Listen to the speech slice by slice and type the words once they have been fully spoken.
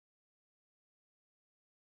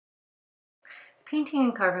Painting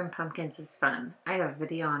and carving pumpkins is fun. I have a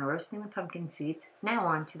video on roasting the pumpkin seeds. Now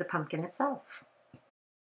on to the pumpkin itself.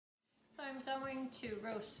 So I'm going to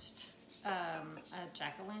roast a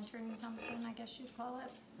jack-o'-lantern pumpkin, I guess you'd call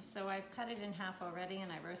it. So I've cut it in half already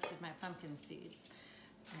and I roasted my pumpkin seeds.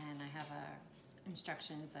 And I have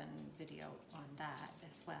instructions and video on that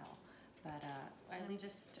as well. But I'm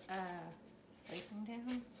just slicing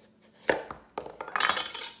down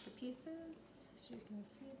the pieces so you can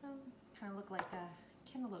see them. Kind of look like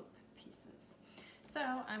cantaloupe pieces. So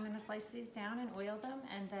I'm going to slice these down and oil them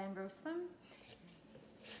and then roast them.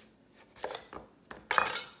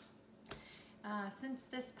 Since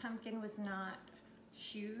this pumpkin was not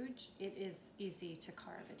huge, it is easy to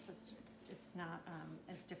carve. It's not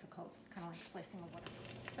as difficult. It's kind of like slicing a watermelon.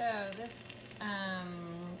 So this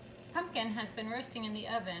pumpkin has been roasting in the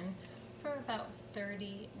oven for about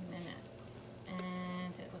 30 minutes.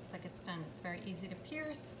 And it looks like it's done. It's very easy to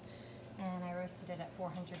pierce. And I roasted it at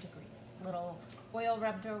 400 degrees. Little oil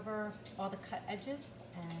rubbed over all the cut edges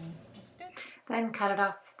and looks good. Then cut it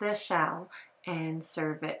off the shell and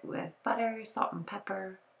serve it with butter, salt and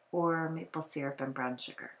pepper, or maple syrup and brown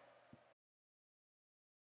sugar.